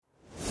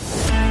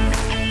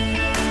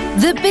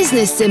The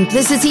Business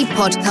Simplicity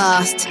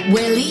Podcast,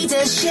 where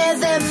leaders share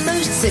their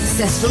most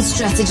successful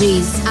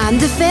strategies and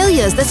the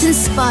failures that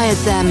inspired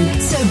them,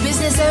 so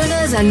business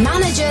owners and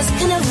managers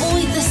can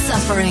avoid the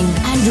suffering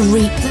and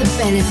reap the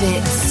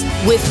benefits.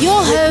 With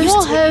your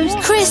host,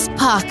 Chris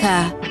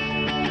Parker.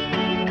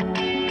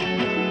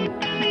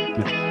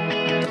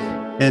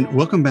 And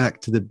welcome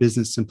back to the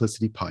Business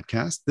Simplicity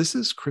Podcast. This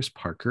is Chris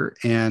Parker,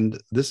 and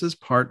this is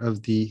part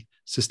of the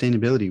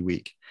Sustainability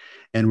Week.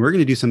 And we're going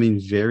to do something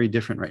very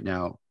different right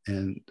now.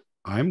 And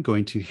I'm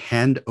going to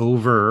hand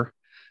over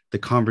the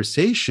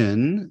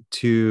conversation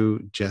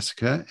to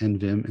Jessica and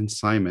Vim and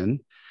Simon.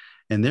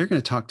 And they're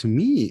going to talk to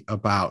me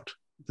about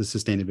the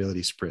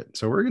sustainability sprint.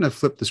 So we're going to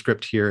flip the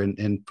script here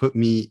and put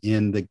me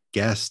in the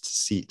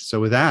guest seat. So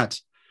with that,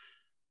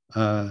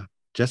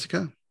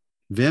 Jessica,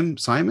 Vim,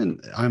 Simon,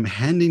 I'm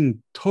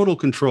handing total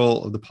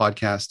control of the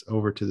podcast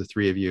over to the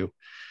three of you.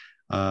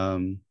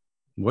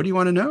 What do you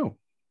want to know?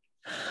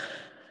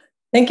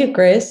 Thank you,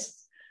 Chris.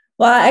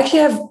 Well, I actually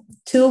have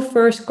two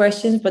first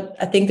questions, but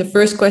I think the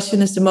first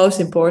question is the most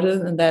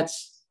important, and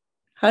that's,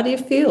 how do you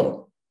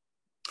feel?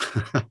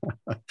 How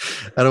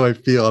do I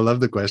feel? I love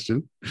the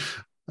question.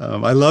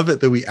 I love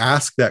it that we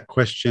ask that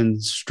question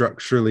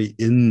structurally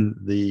in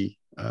the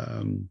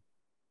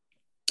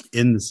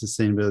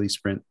sustainability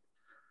sprint.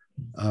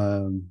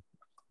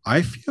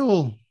 I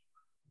feel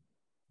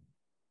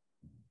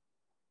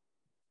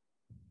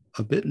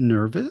a bit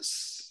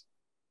nervous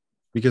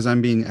because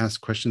I'm being asked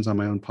questions on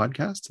my own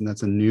podcast, and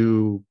that's a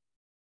new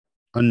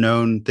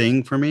unknown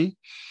thing for me.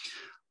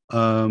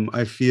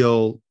 I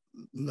feel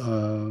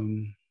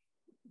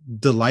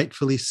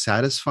delightfully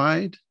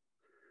satisfied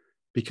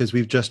because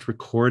we've just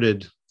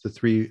recorded the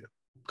three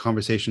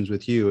conversations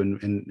with you,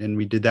 and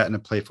we did that in a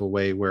playful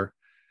way where,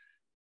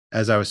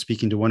 as I was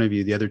speaking to one of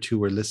you, the other two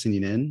were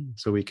listening in,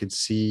 so we could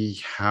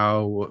see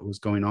what was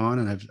going on,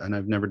 and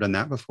I've never done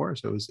that before.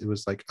 So it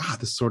was like,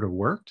 this sort of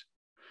worked.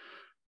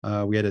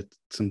 We had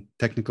some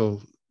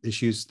technical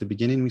issues at the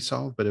beginning we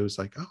solved, but it was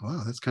like, oh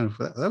wow, that's kind of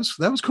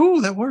that was cool.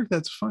 That worked.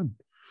 That's fun.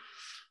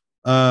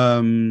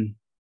 And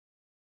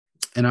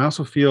I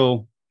also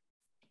feel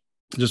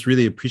just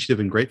really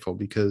appreciative and grateful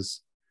because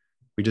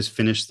we just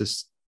finished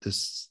this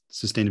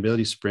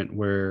sustainability sprint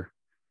where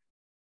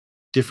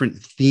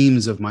different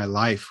themes of my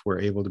life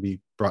were able to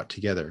be brought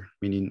together.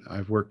 Meaning,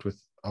 I've worked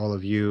with all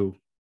of you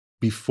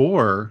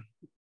before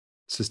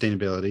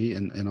sustainability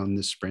and on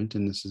this sprint,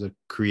 and this is a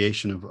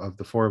creation of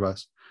the four of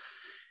us,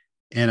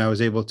 and I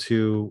was able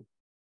to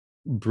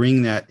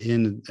bring that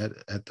in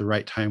at the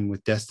right time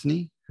with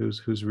Destiny,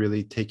 who's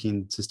really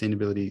taking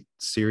sustainability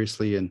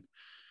seriously, and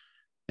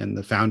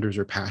the founders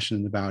are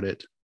passionate about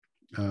it,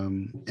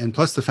 and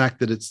plus the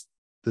fact that it's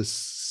this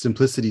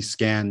simplicity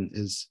scan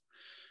is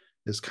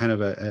kind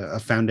of a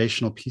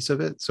foundational piece of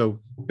it.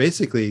 So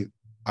basically,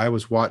 I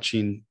was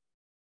watching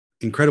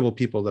incredible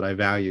people that I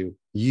value,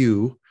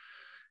 you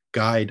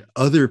guide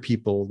other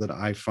people that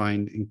I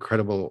find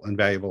incredible and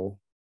valuable,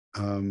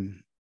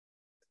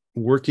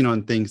 working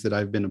on things that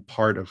I've been a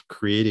part of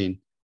creating.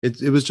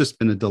 It was just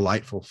been a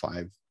delightful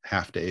 5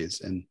 half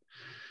days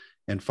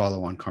and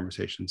follow-on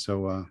conversation.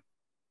 So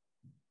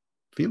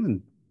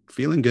feeling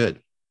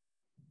good.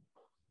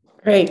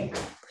 Great.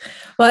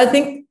 Well, I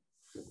think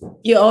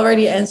you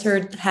already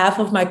answered half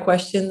of my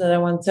question that I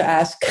wanted to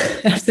ask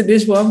after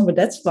this one, but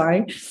that's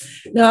fine.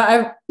 No,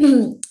 I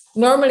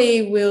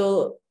normally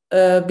will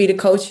be the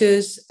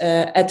coaches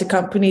at the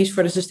companies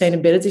for the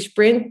sustainability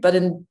sprint. But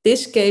in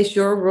this case,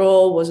 your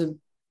role was a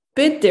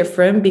bit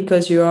different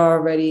because you are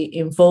already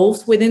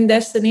involved within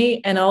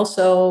Destiny and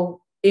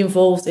also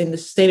involved in the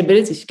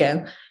sustainability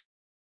scan.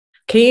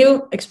 Can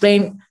you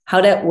explain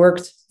how that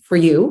worked for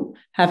you,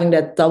 having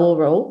that double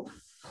role?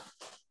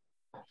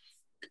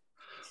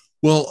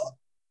 Well,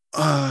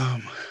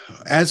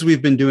 as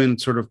we've been doing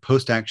sort of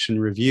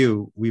post-action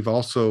review, we've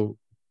also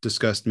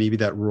discussed maybe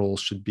that role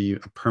should be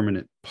a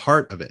permanent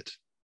part of it.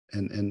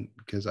 And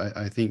because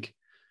I think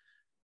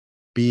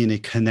being a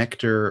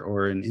connector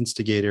or an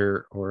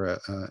instigator or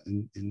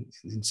an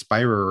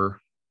inspirer,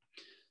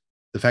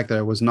 the fact that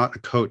I was not a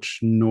coach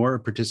nor a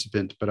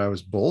participant, but I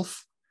was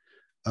both,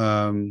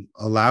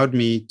 allowed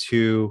me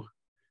to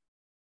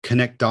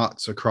connect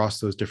dots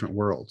across those different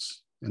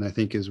worlds. And I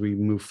think as we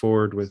move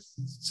forward with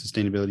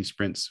sustainability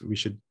sprints, we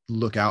should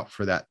look out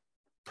for that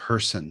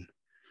person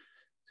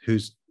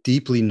who's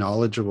deeply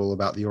knowledgeable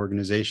about the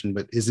organization,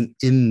 but isn't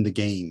in the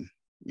game.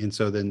 And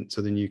so then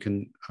you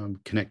can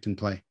connect and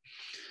play.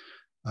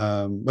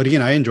 But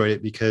again, I enjoyed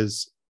it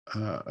because,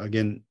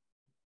 again,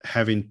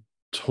 having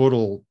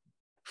total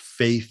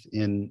faith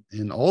in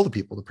all the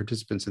people, the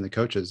participants and the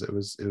coaches,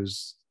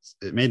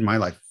 it made my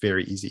life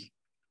very easy.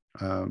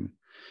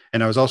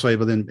 And I was also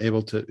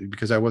able to,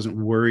 because I wasn't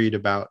worried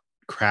about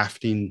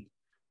crafting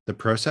the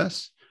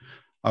process,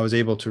 I was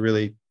able to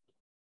really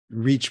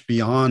reach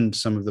beyond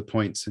some of the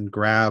points and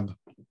grab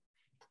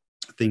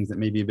things that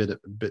may be a bit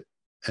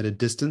at a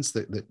distance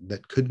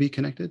that could be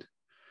connected.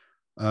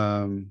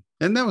 And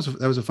that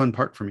was a fun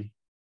part for me.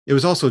 It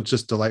was also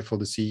just delightful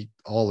to see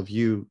all of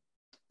you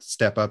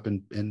step up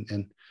and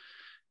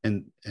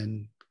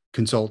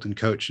consult and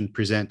coach and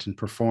present and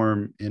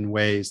perform in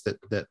ways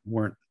that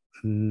weren't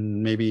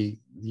maybe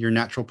your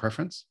natural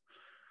preference.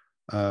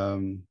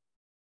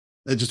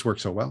 It just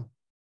worked so well.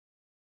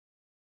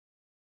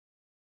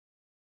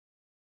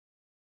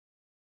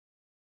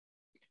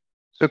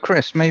 So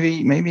Chris,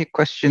 maybe a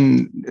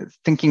question,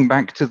 thinking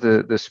back to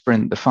the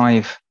sprint, the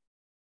 5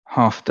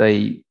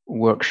 half-day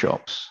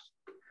workshops.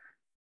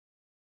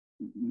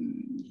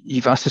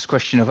 You've asked this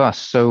question of us,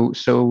 so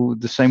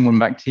the same one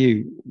back to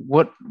you.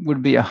 What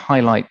would be a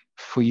highlight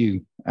for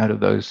you out of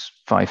those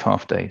 5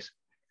 half days?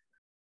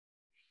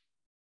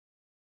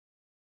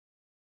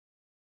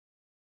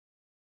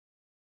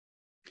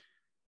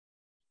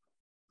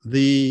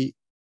 The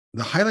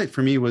highlight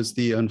for me was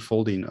the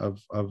unfolding of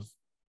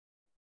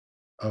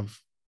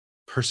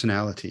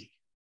personality.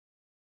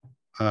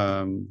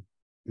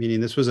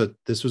 Meaning this was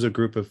a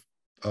group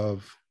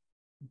of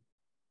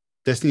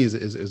Destiny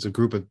is a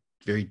group of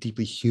very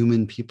deeply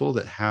human people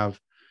that have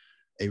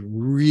a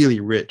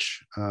really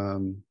rich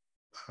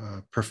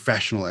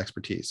professional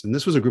expertise. And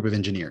this was a group of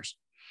engineers.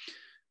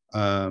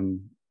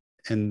 And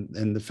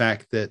the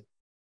fact that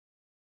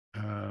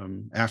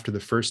after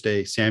the first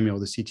day, Samuel,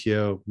 the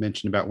CTO,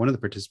 mentioned about one of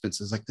the participants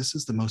is like, this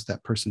is the most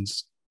that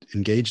person's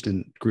engaged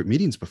in group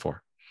meetings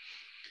before.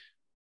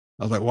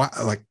 I was like, wow,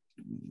 like,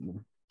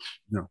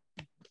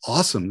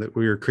 awesome that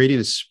we were creating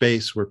a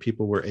space where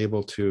people were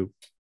able to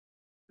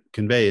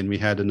convey. And we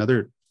had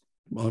another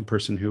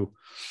person who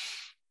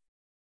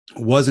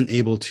wasn't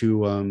able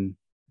to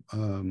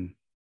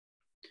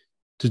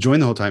join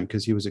the whole time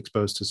because he was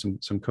exposed to some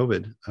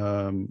COVID.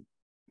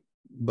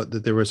 But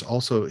that there was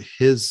also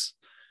his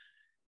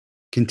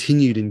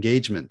continued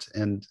engagement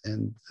and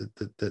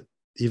that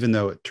even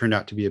though it turned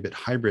out to be a bit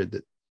hybrid,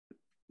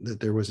 that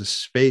there was a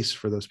space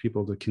for those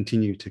people to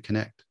continue to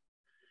connect.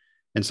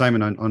 And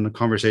Simon, on the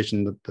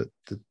conversation,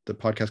 the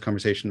podcast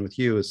conversation with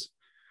you is,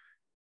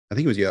 I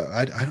think it was,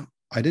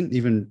 I didn't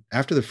even,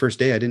 after the first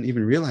day, I didn't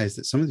even realize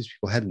that some of these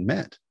people hadn't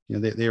met.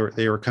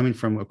 They were coming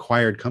from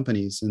acquired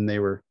companies and they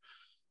were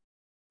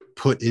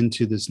put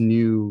into this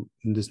new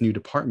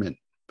department,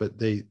 but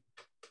they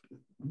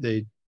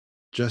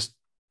just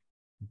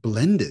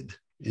blended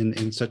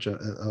in such a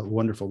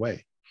wonderful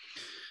way.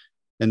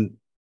 And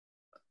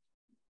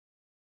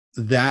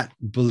that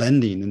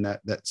blending and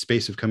that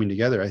space of coming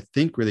together, I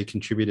think really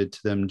contributed to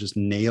them just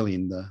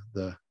nailing the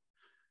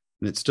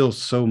and it's still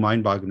so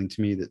mind-boggling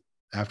to me that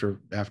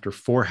after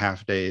 4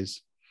 half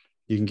days,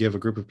 you can give a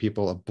group of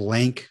people a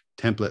blank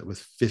template with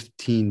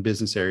 15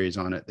 business areas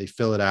on it. They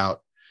fill it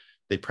out,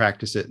 they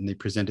practice it, and they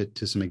present it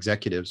to some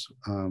executives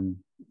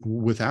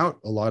without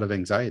a lot of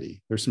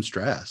anxiety. There's some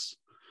stress,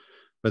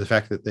 but the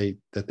fact that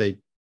they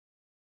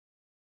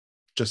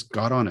just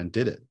got on and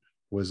did it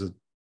was a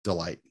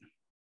delight.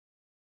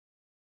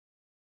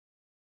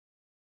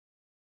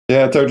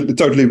 Yeah,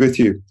 totally with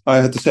you. I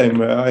had the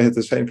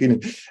same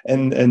feeling.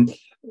 And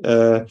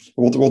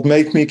what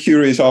made me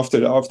curious after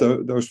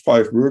those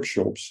 5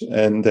 workshops,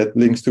 and that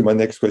links to my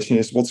next question,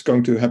 is what's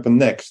going to happen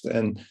next.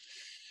 And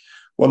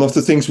one of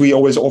the things we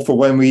always offer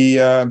when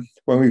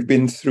we've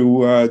been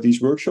through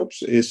these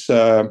workshops is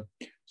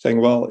saying,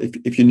 well,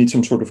 if you need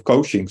some sort of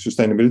coaching,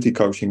 sustainability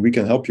coaching, we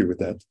can help you with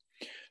that.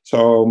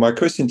 So my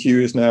question to you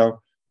is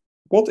now,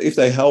 what if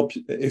they help?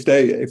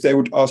 If they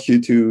would ask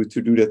you to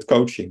do that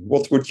coaching,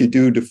 what would you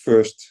do the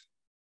first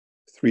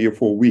 3 or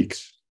 4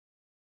 weeks?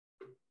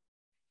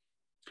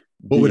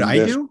 What would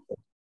I do?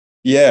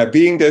 Yeah,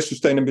 being their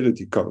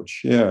sustainability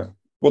coach. Yeah,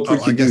 what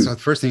would you do? I guess the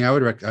first thing I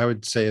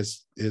would say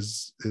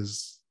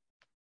is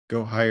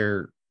go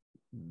hire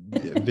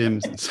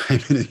Wim and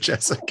Simon and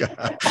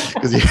Jessica,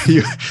 because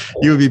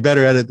you would be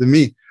better at it than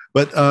me.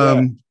 But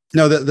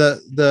no,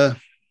 the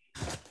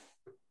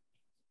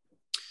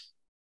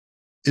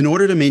in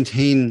order to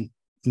maintain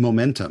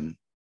momentum,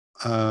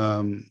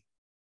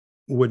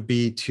 would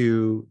be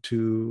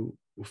to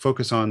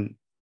focus on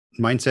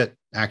mindset,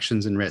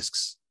 actions, and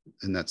risks.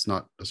 And that's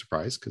not a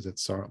surprise because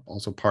it's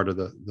also part of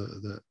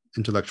the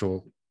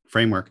intellectual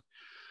framework.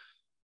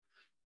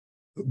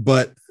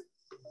 But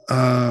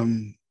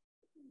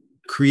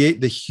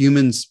create the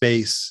human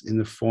space in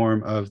the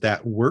form of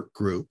that work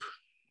group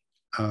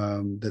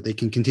that they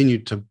can continue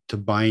to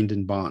bind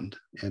and bond.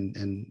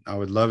 And I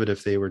would love it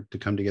if they were to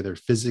come together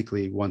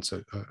physically once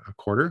a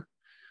quarter.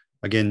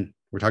 Again,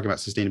 we're talking about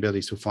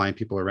sustainability, so flying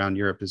people around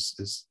Europe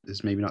is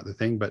maybe not the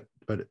thing, but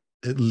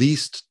at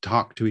least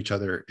talk to each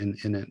other in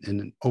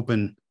an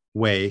open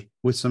way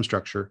with some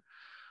structure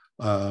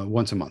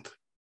once a month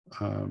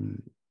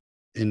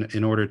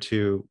in order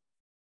to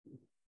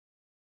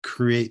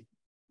create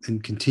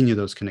and continue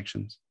those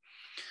connections.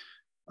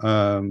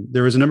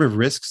 There was a number of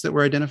risks that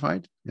were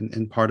identified,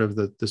 and part of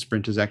the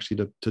sprint is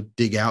actually to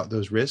dig out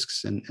those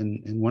risks.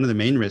 And one of the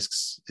main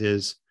risks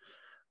is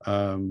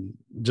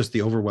just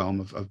the overwhelm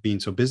of being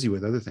so busy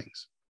with other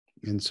things.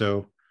 And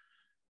so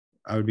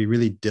I would be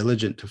really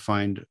diligent to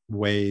find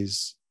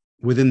ways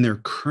within their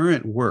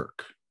current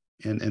work.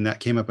 And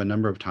that came up a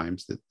number of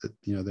times that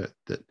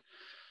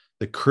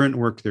the current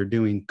work they're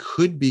doing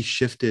could be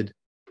shifted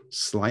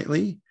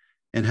slightly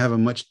and have a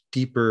much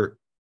deeper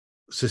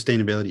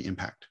sustainability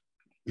impact.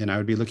 And I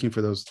would be looking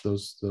for those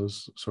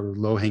sort of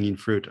low-hanging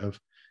fruit of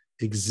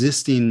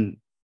existing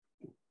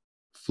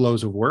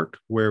flows of work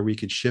where we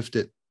could shift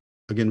it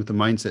again with the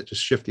mindset,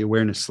 just shift the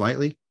awareness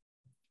slightly.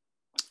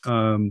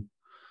 And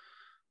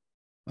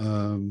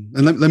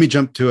let me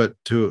jump to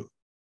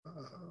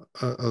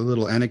a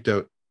little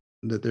anecdote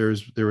that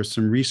there was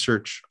some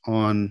research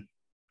on,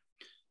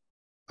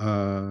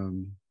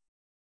 in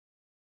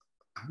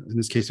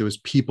this case, it was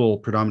people,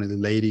 predominantly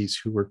ladies,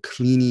 who were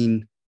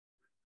cleaning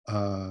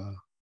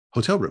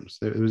hotel rooms.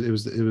 It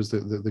was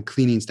the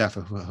cleaning staff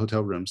of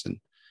hotel rooms,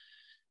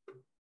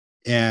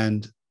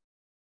 and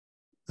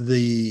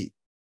the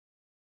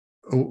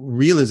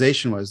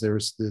realization was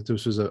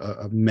this was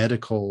a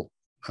medical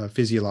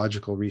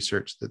physiological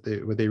research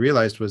that what they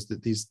realized was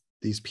that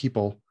these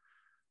people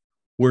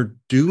were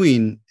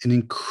doing an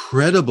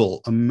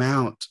incredible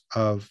amount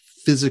of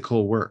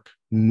physical work,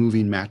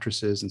 moving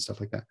mattresses and stuff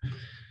like that,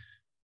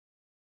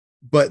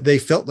 but they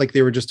felt like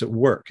they were just at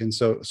work. And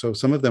so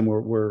some of them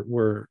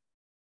were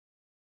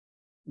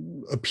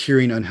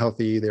appearing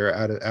unhealthy. They were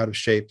out of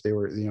shape. They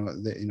were,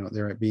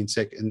 they were being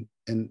sick.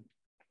 And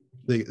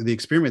the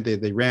experiment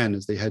they ran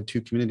is they had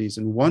two communities,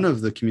 and one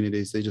of the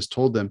communities, they just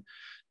told them,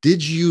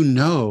 did you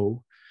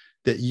know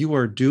that you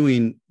are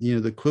doing,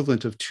 the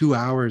equivalent of 2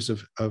 hours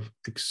of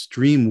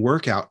extreme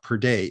workout per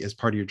day as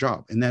part of your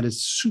job? And that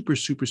is super,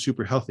 super,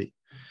 super healthy.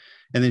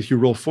 And then if you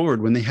roll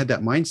forward, when they had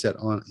that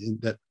mindset on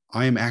that,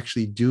 I am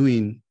actually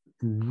doing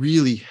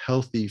really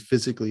healthy,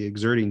 physically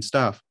exerting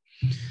stuff,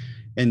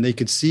 and they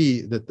could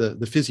see that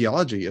the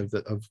physiology of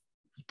the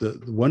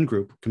one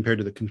group compared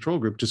to the control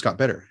group just got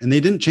better, and they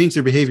didn't change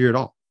their behavior at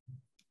all.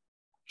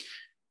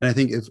 And I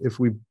think if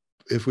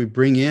we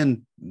bring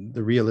in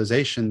the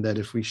realization that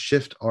if we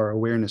shift our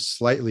awareness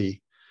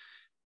slightly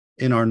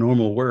in our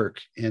normal work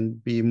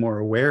and be more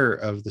aware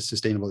of the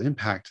sustainable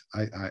impact,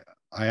 I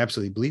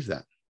absolutely believe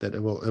that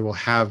it will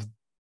have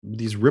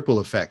these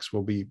ripple effects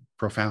will be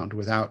profound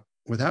without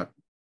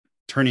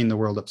turning the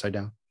world upside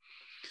down.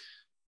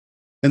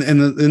 And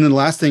then the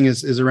last thing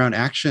is around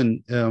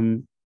action.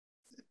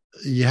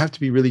 You have to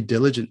be really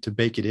diligent to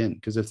bake it in,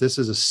 because if this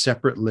is a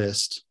separate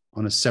list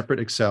on a separate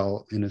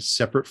Excel in a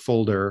separate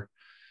folder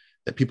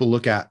that people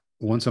look at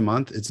once a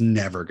month, it's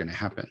never going to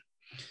happen.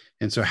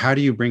 And so how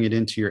do you bring it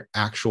into your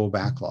actual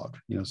backlog?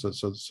 So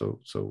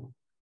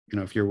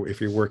if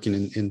you're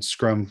working in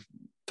Scrum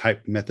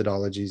type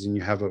methodologies and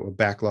you have a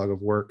backlog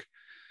of work,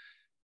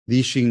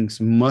 these things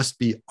must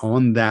be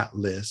on that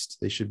list.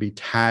 They should be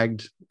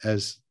tagged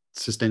as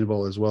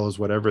sustainable as well as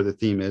whatever the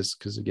theme is.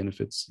 Because again, if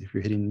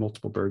you're hitting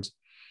multiple birds,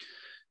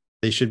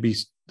 they should be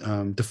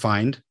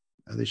defined.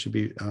 They should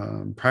be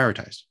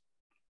prioritized.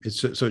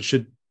 So it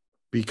should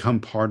become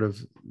part of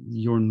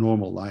your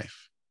normal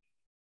life.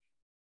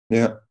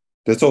 Yeah,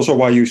 that's also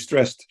why you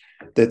stressed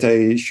that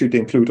they should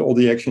include all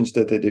the actions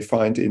that they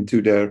defined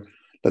into their,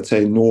 let's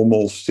say,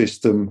 normal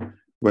system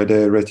where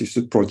they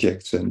registered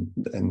projects and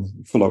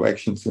follow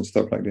actions and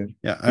stuff like that.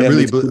 Yeah, I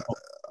really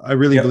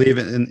believe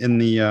in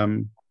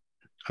the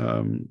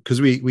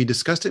because we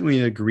discussed it and we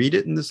agreed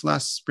it in this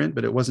last sprint,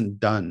 but it wasn't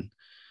done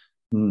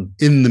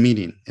in the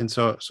meeting. And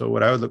so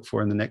what I would look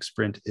for in the next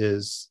sprint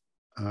is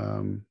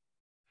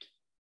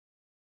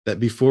that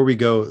before we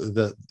go,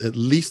 at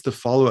least the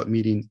follow-up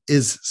meeting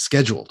is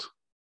scheduled.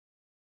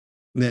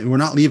 We're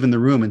not leaving the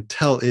room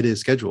until it is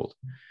scheduled.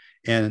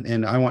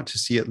 And I want to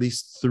see at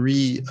least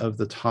 3 of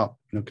the top,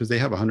 because they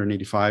have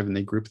 185 and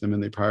they group them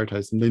and they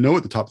prioritize them. They know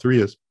what the top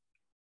 3 is.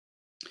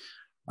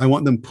 I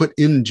want them put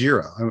in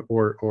Jira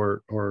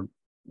or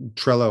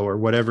Trello or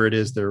whatever it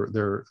is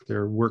their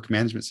work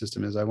management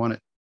system is. I want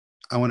it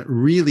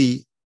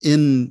really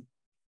in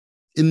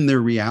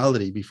their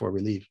reality before we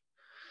leave.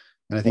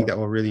 And I think that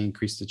will really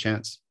increase the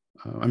chance.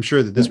 I'm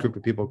sure that this group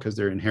of people, because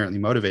they're inherently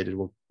motivated,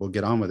 will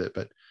get on with it.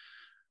 But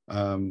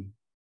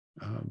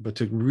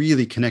to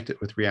really connect it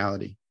with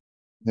reality,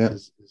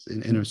 is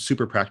in a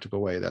super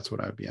practical way, that's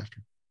what I would be after.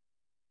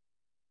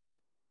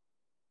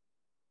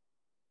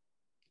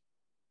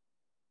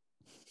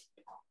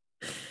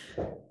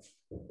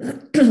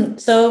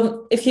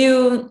 So if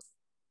you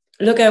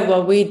look at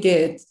what we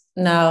did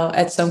now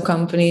at some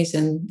companies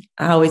and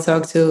how we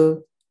talked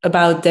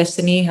about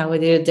Destiny, how we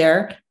did it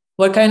there,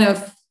 what kind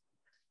of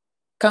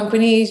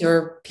companies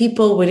or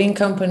people within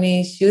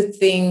companies you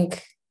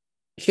think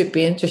should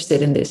be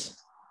interested in this?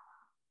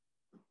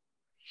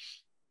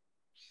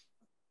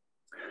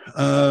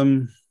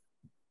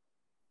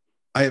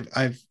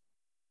 I've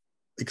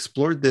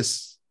explored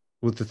this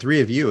with the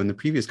 3 of you in the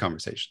previous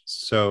conversations.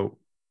 So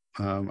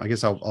I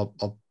guess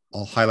I'll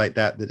highlight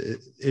that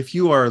if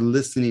you are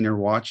listening or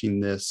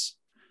watching this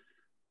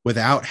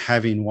without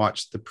having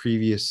watched the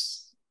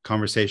previous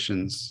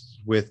conversations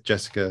with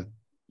Jessica,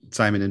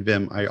 Simon, and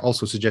Wim, I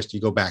also suggest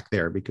you go back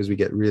there, because we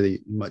get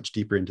really much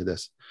deeper into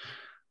this.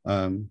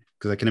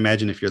 Because I can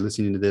imagine if you're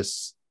listening to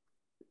this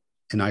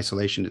in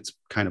isolation, it's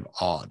kind of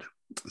odd.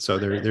 So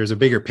there's a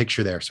bigger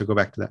picture there. So go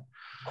back to that.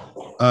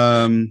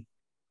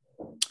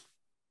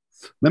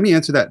 Let me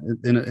answer that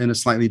in a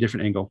slightly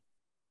different angle.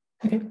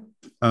 Okay.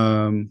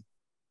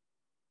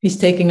 He's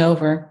taking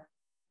over,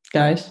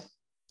 guys.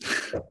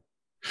 Well,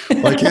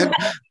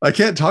 I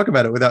can't talk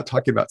about it without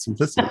talking about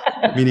simplicity.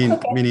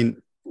 Meaning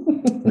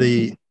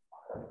the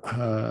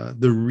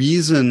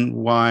reason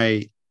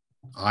why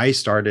I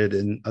started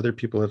and other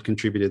people have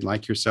contributed,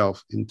 like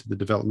yourself, into the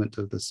development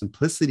of the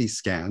simplicity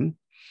scan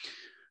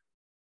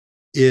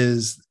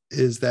is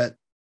that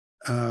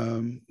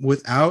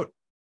without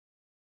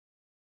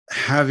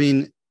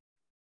having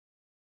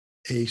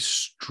a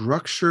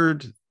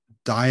structured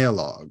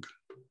dialogue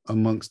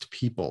amongst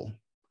people,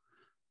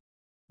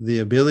 the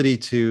ability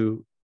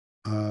to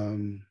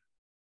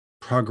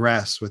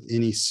progress with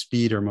any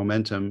speed or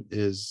momentum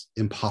is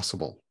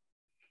impossible.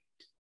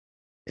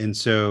 And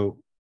so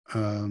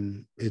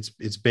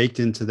it's baked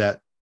into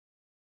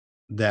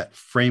that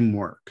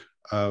framework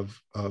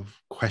of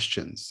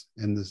questions,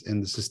 and the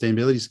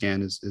sustainability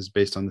scan is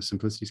based on the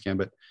simplicity scan,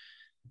 but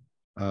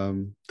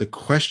the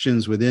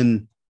questions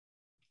within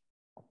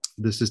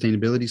the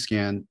sustainability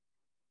scan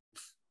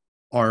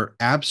are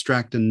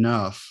abstract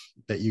enough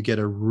that you get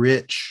a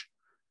rich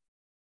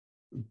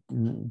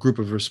group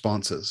of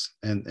responses,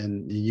 and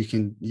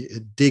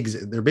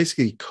they're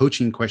basically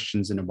coaching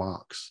questions in a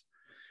box,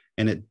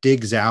 and it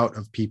digs out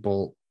of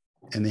people,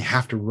 and they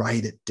have to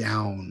write it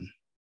down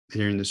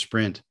during the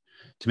sprint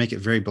to make it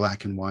very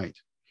black and white.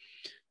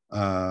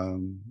 So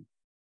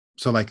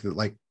like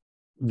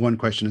one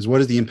question is, what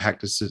is the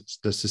impact does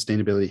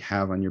sustainability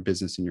have on your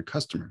business and your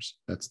customers?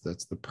 That's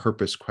the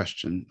purpose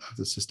question of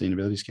the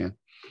sustainability scan.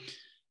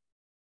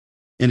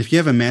 And if you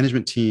have a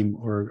management team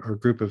or a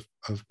group of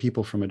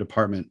people from a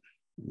department,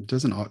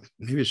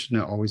 maybe it should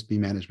not always be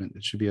management.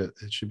 It should be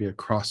a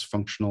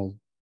cross-functional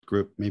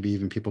group, maybe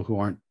even people who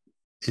aren't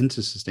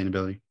into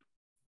sustainability.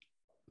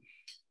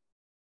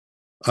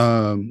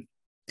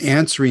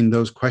 Answering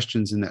those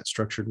questions in that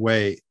structured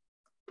way,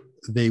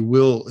 they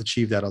will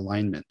achieve that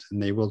alignment,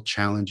 and they will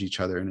challenge each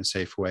other in a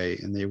safe way,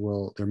 and their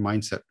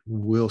mindset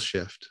will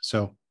shift.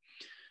 So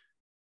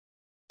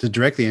to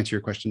directly answer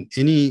your question,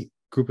 any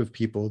group of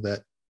people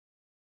that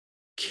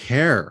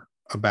care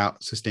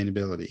about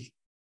sustainability,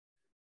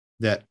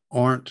 that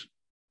aren't,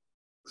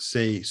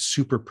 say,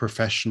 super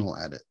professional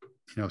at it,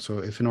 so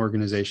if an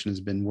organization has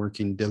been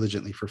working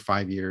diligently for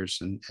 5 years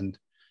and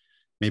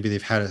maybe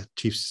they've had a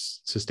chief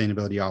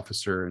sustainability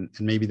officer, and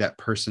maybe that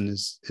person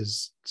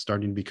is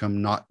starting to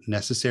become not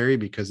necessary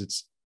because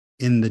it's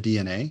in the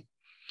DNA.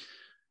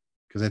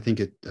 Because I think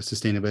a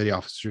sustainability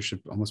officer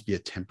should almost be a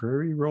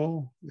temporary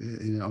role,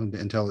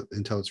 until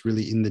it's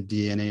really in the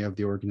DNA of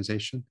the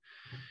organization.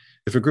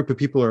 If a group of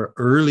people are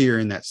earlier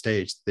in that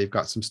stage, they've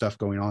got some stuff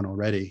going on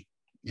already,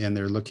 and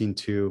they're looking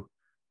to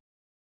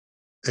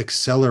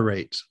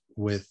accelerate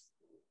with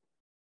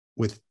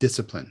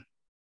discipline,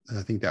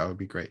 I think that would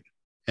be great.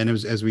 And it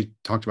was, as we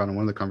talked about in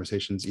one of the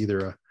conversations,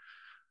 either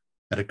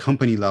at a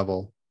company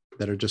level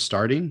that are just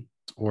starting,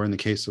 or in the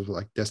case of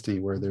like Destiny,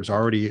 where there's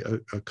already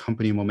a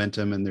company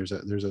momentum and there's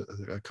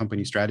a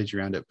company strategy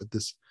around it, but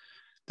this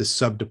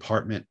sub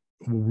department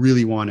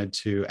really wanted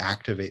to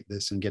activate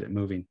this and get it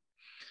moving.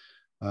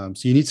 So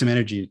you need some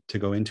energy to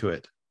go into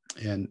it,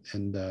 and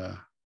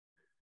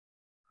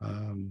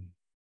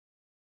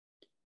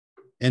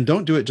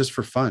don't do it just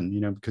for fun,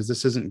 because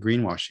this isn't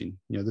greenwashing.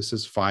 This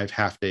is 5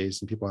 half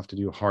days, and people have to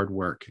do hard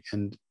work,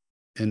 and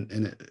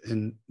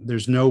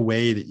there's no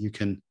way that you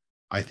can,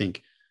 I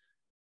think,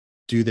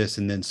 do this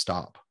and then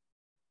stop.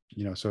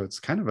 So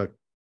it's kind of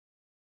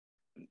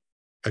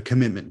a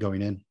commitment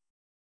going in.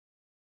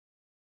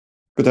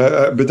 But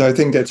I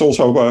think that's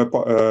also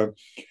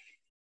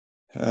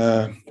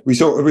we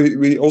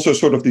also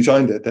sort of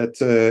designed it that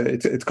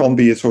it can't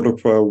be a sort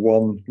of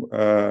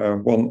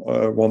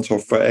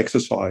once-off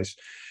exercise,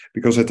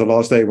 because at the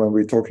last day when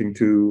we're talking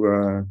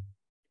to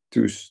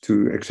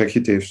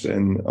executives,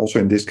 and also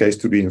in this case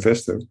to the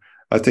investor,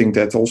 I think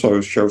that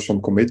also shows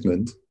some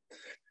commitment,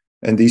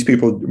 and these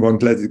people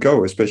won't let it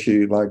go,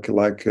 especially like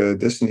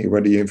Destiny,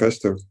 where the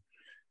investor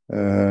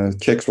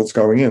checks what's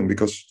going in,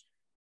 because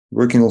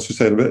working on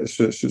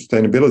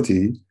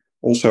sustainability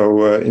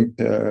also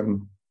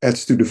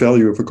adds to the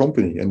value of a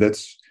company, and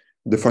that's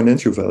the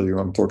financial value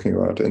I'm talking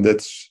about, and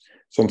that's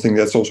something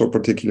that's also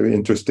particularly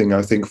interesting,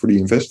 I think, for the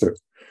investor.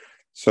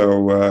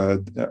 So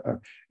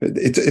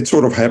it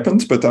sort of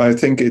happened, but I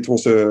think it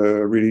was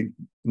a really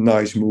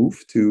nice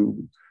move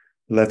to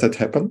let that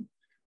happen,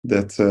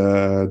 that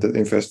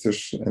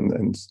investors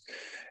and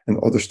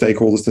other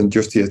stakeholders than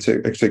just the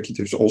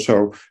executives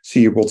also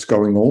see what's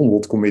going on,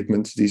 what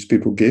commitments these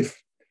people give.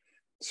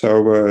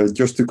 So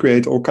just to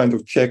create all kinds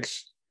of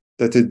checks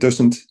that it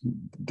doesn't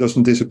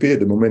disappear,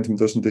 the momentum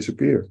doesn't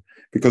disappear.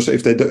 Because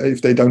if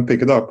they don't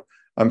pick it up,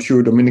 I'm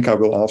sure Dominica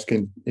will ask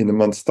in a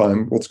month's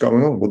time, what's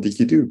going on? What did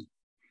you do?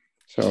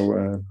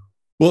 So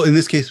well, in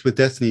this case with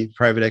Destiny,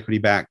 private equity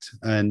backed,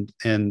 and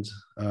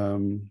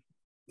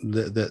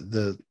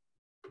the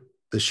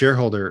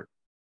shareholder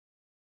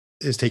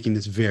is taking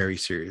this very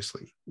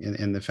seriously,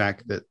 and the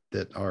fact that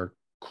our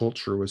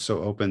culture was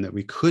so open that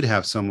we could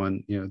have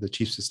someone, the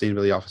chief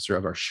sustainability officer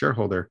of our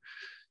shareholder,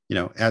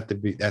 at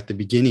the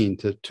beginning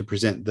to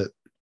present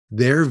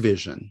their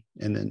vision,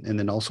 and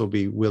then also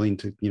be willing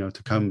to,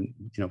 to come,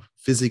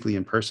 physically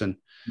in person,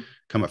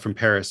 come up from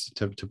Paris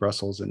to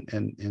Brussels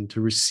and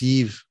to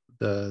receive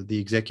the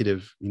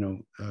executive,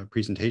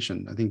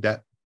 presentation. I think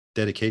that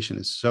dedication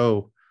is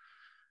so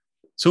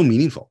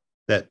meaningful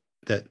that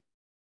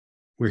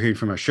we're hearing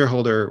from our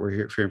shareholder,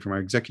 we're hearing from our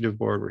executive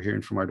board, we're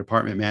hearing from our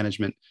department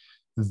management.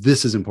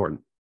 This is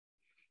important.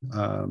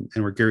 And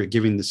we're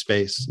giving the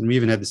space. And we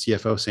even had the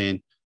CFO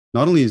saying,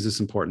 not only is this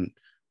important,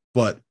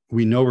 but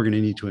we know we're going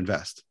to need to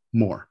invest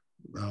more.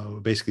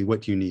 Basically,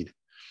 what do you need?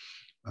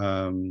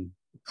 I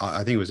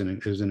think it was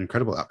an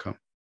incredible outcome.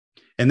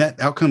 And that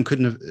outcome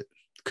could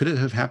it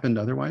have happened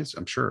otherwise?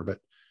 I'm sure, but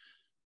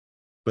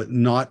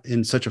not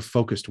in such a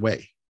focused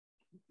way.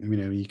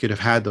 You could have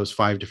had those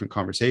 5 different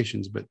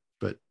conversations, but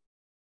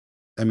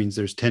that means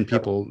there's 10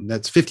 people.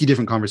 That's 50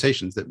 different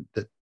conversations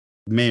that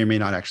may or may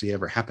not actually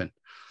ever happen.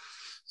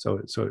 So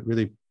it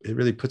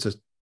really puts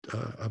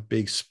a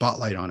big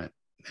spotlight on it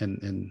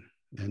and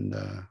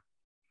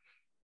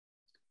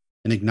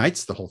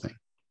ignites the whole thing.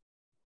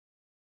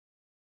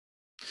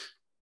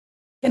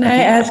 Can I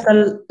ask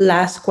a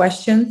last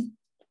question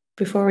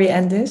before we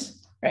end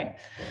this? Right.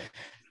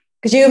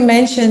 Because you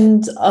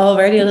mentioned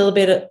already a little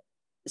bit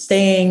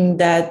saying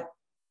that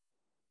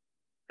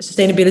a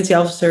sustainability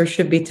officer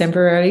should be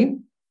temporary.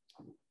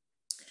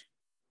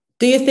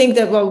 Do you think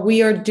that what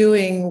we are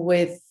doing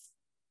with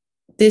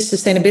this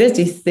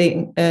sustainability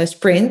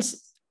sprint,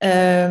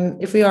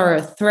 if we are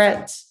a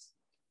threat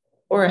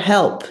or a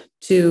help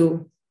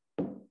to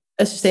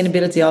a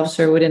sustainability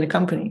officer within a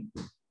company?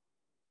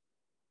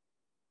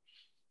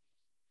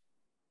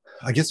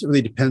 I guess it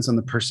really depends on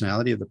the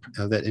personality of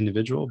that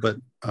individual, but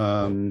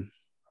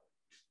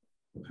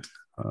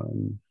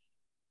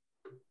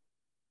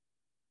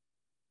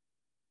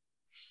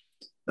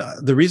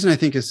the reason I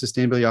think a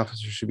sustainability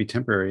officer should be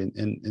temporary,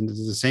 and this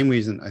is the same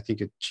reason I think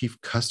a chief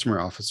customer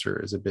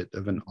officer is a bit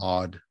of an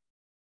odd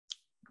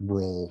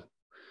role,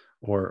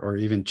 or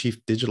even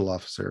chief digital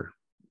officer.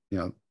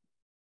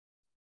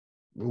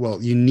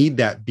 Well, you need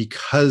that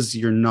because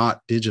you're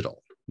not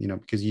digital,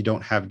 because you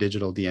don't have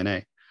digital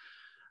DNA.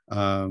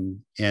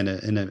 And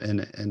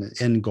an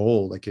end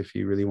goal, like if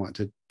you really want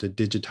to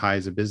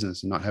digitize a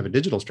business and not have a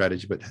digital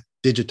strategy, but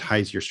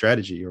digitize your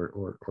strategy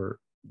or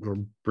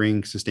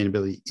bring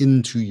sustainability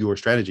into your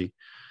strategy.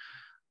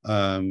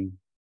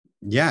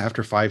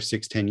 After 5,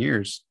 6, 10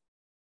 years,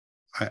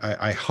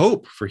 I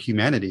hope for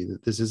humanity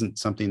that this isn't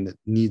something that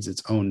needs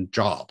its own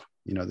job,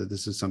 that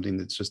this is something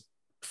that's just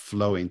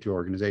flowing through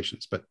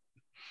organizations, but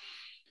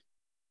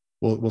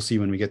we'll see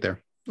when we get there,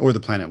 or the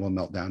planet will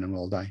melt down and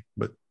we'll all die,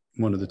 but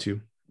one of the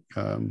two.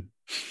 So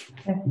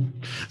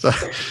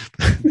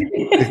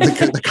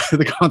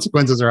the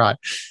consequences are high.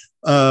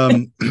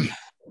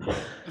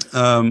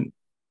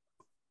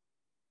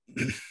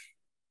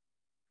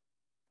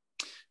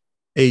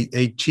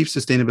 A chief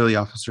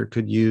sustainability officer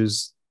could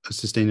use a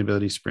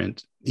sustainability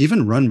sprint,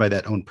 even run by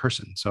that own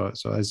person. So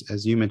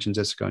as you mentioned,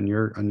 Jessica, on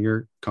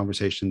your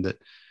conversation, that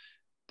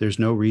there's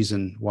no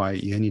reason why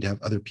you need to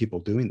have other people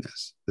doing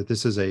this. That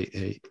this is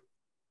a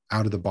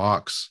out of the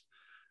box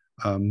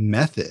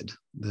method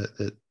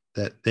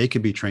that they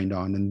could be trained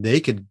on, and they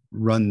could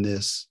run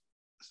this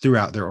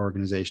throughout their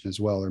organization as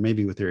well, or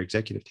maybe with their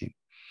executive team.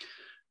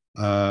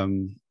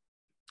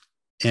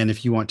 And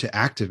if you want to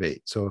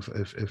activate, so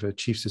if a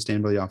chief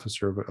sustainability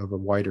officer of a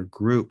wider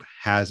group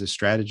has a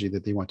strategy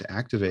that they want to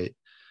activate,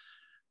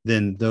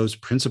 then those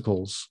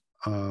principles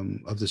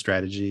of the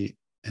strategy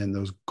and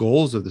those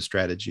goals of the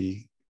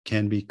strategy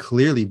can be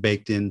clearly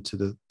baked into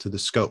the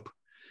scope.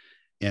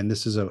 And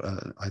this is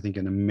I think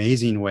an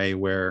amazing way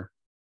where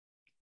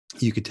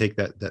you could take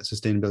that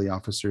sustainability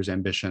officer's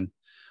ambition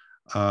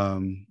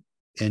and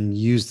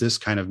use this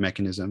kind of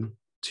mechanism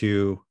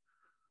to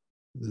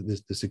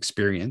this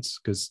experience,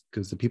 because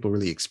the people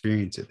really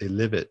experience it, they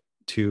live it,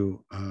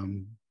 to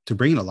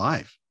bring it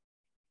alive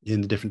in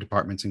the different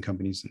departments and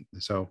companies. And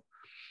so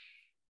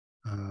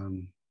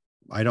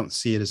I don't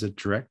see it as a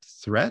direct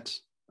threat,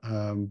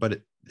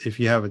 but if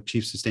you have a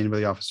chief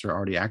sustainability officer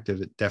already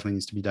active, it definitely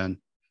needs to be done,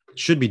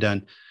 should be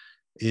done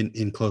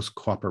in close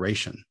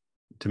cooperation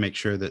to make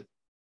sure that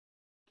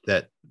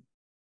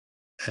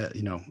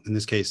in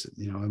this case,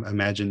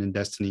 imagine in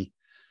Destiny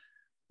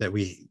that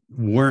we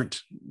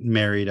weren't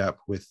married up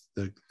with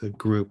the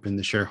group and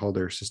the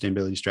shareholder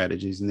sustainability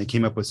strategies, and they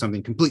came up with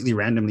something completely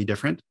randomly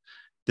different,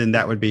 then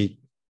that would be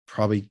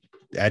probably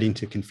adding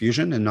to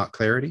confusion and not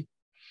clarity.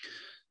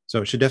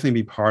 So it should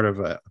definitely be part of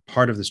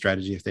the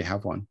strategy if they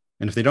have one.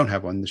 And if they don't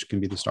have one, this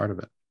can be the start of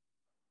it.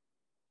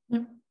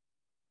 Yeah.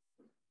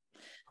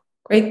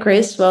 Great,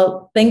 Chris.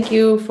 Well, thank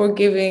you for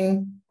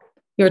giving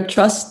your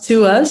trust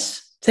to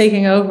us,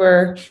 taking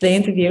over the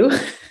interview.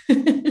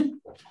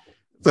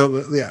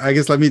 So yeah, I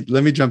guess let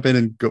me jump in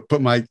and go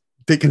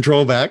take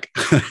control back.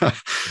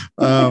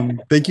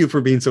 Thank you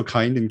for being so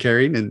kind and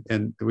caring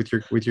and with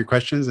your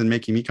questions and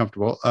making me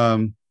comfortable.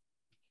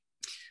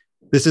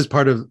 This is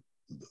part of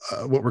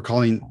what we're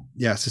calling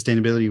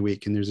Sustainability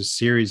Week, and there's a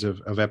series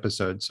of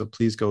episodes. So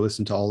please go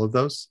listen to all of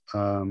those.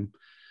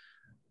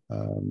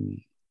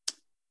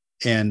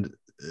 And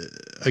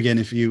again,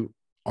 if you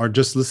are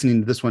just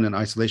listening to this one in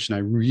isolation, I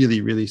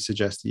really, really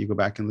suggest that you go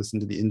back and listen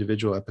to the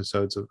individual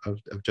episodes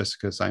of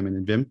Jessica, Simon,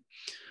 and Wim.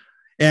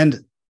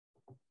 And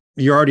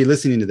you're already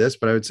listening to this,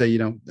 but I would say,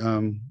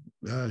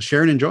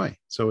 share and enjoy.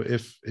 So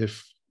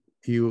if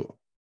you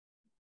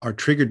are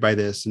triggered by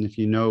this, and if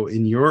you know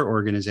in your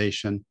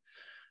organization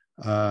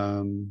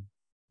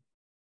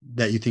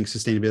that you think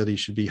sustainability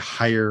should be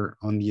higher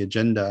on the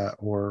agenda,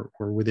 or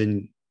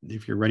within,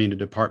 if you're running a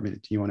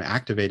department, you want to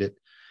activate it,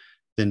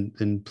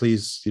 then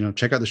please,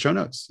 check out the show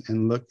notes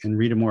and look and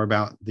read more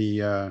about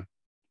the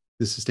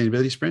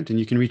sustainability sprint. And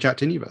you can reach out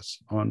to any of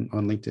us on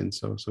LinkedIn.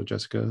 So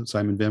Jessica,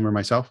 Simon, Wim, or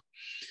myself,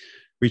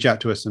 reach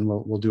out to us and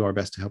we'll do our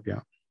best to help you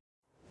out.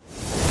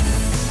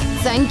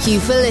 Thank you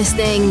for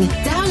listening.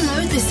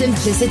 Download the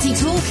Simplicity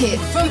Toolkit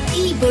from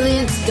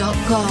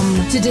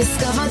eBrilliance.com to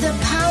discover the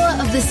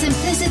power of the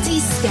Simplicity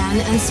Scan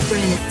and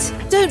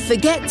Sprint. Don't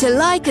forget to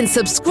like and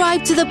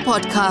subscribe to the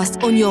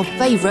podcast on your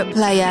favorite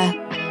player.